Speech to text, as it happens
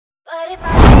if I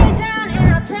lay down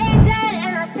and I play dead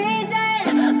and I stay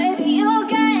dead, maybe you'll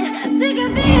get sick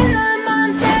of being the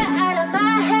monster out of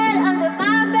my head, under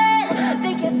my bed.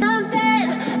 Think you're something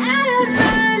out of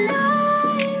my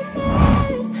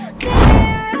nightmares. Stay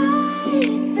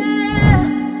right there.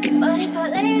 But if I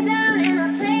lay down and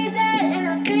I play dead and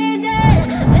I stay dead,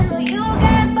 then will you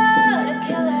get bored of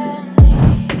killing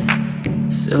me?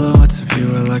 Silhouettes of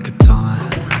you are like a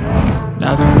taunt.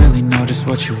 Never really know just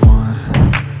what you want.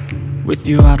 With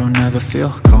you I don't ever feel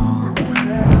calm.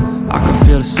 I can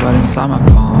feel the sweat inside my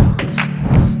palms.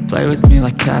 Play with me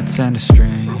like cats and a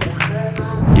string.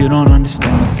 You don't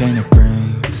understand the pain it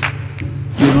brings.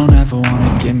 You don't ever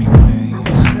wanna give me wings.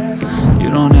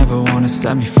 You don't ever wanna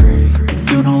set me free.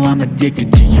 You know I'm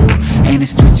addicted to you, and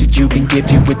it's twisted, you've been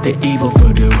gifted with the evil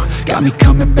voodoo. Got me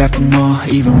coming back for more,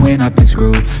 even when I've been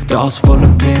screwed. Dolls full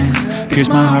of pins, pierce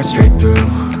my heart straight through.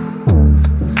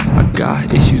 I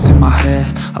got issues in my head,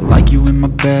 I like you in my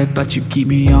bed, but you keep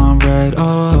me on red.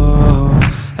 Oh,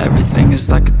 everything is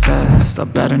like a test. I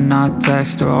better not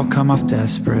text or I'll come off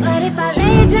desperate. But if I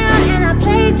lay down and I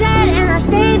play dead and I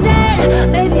stay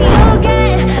dead, baby you'll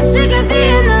get sick of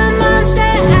being the monster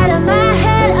out of my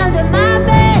head, under my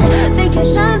bed. Think you're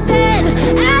something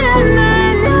out of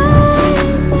my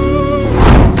nightmares.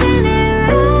 Standing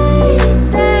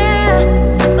right there.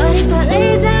 But if I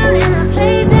lay down and I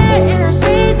play dead and I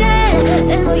stay dead,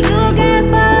 then will you get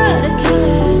bored of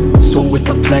killing me? So if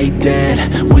I play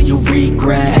dead, will you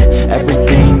regret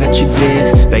everything that you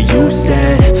did, that you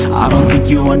said? I don't think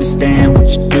you understand what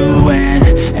you're doing,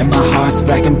 and my heart's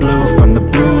black and blue from the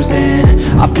bruising.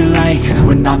 I feel like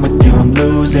when I'm with you I'm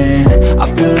losing. I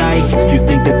feel like you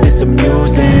think that this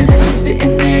amusing,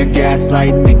 sitting there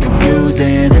gaslighting and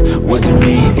confusing. Was it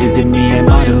me? Is it me? Am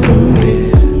I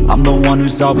deluded? I'm the one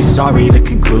who's always sorry, the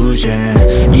conclusion,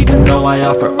 even though I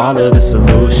offer all of the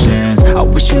solutions. I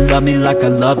wish you loved me like I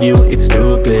love you, it's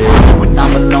stupid. When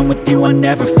I'm alone with you I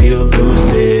never feel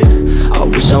lucid. I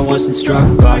wish I wasn't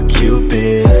struck by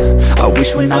Cupid. I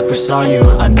wish when I first saw you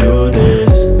I knew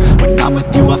this. When I'm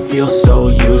with you I feel so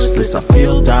useless, I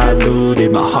feel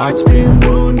diluted, my heart's been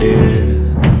wounded.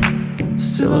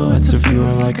 Silhouettes of you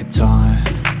are like a taunt.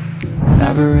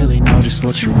 Never really know just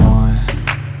what you want.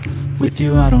 With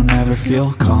you I don't ever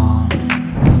feel calm.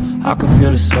 I can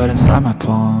feel the sweat inside my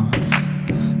palms.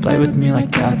 Play with me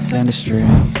like cats and a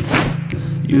string.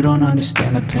 You don't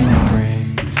understand the pain it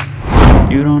brings.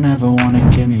 You don't ever wanna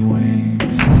give me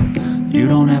wings. You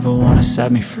don't ever wanna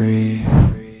set me free.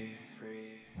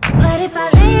 But if I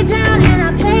lay down and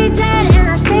I play dead and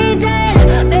I stay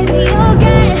dead, baby you'll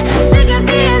get sick of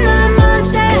being the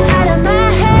monster out of my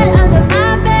head, under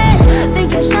my bed.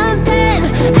 Think you're something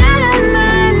out of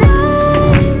my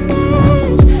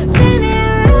nightmares.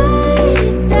 Standing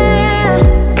right there.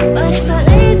 But if I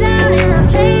lay down and I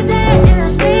play dead and I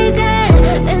stay dead,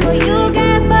 then will you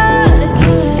get bored of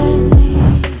killing me?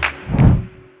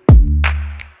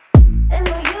 Then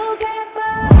will you get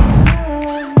bored of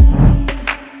killing me?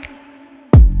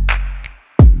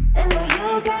 Then will you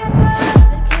get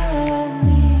bored of killing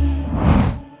me?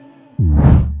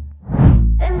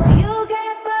 Then will you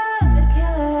get bored of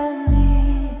killing me?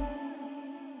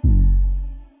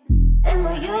 Then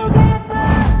will you get